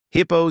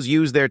Hippos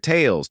use their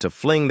tails to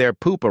fling their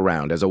poop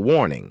around as a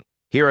warning.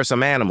 Here are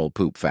some animal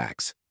poop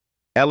facts.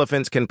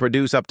 Elephants can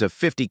produce up to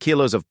 50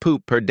 kilos of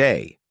poop per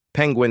day.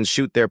 Penguins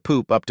shoot their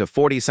poop up to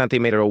 40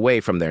 centimeters away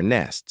from their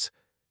nests.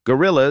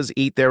 Gorillas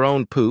eat their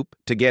own poop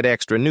to get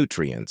extra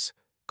nutrients.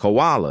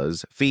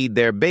 Koalas feed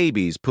their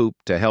babies poop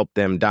to help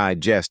them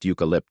digest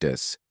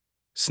eucalyptus.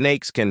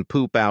 Snakes can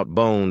poop out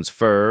bones,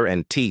 fur,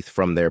 and teeth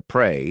from their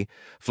prey.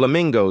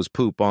 Flamingos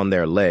poop on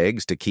their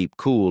legs to keep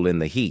cool in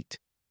the heat.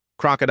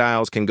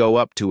 Crocodiles can go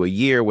up to a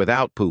year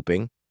without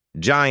pooping.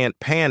 Giant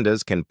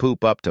pandas can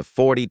poop up to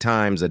 40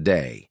 times a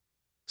day.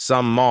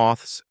 Some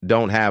moths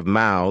don't have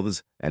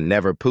mouths and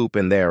never poop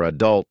in their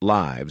adult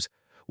lives.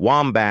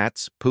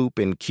 Wombats poop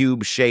in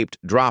cube-shaped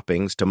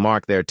droppings to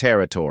mark their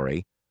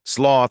territory.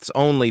 Sloths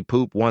only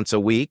poop once a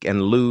week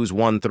and lose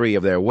 1/3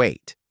 of their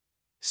weight.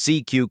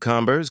 Sea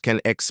cucumbers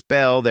can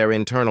expel their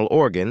internal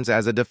organs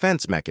as a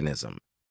defense mechanism.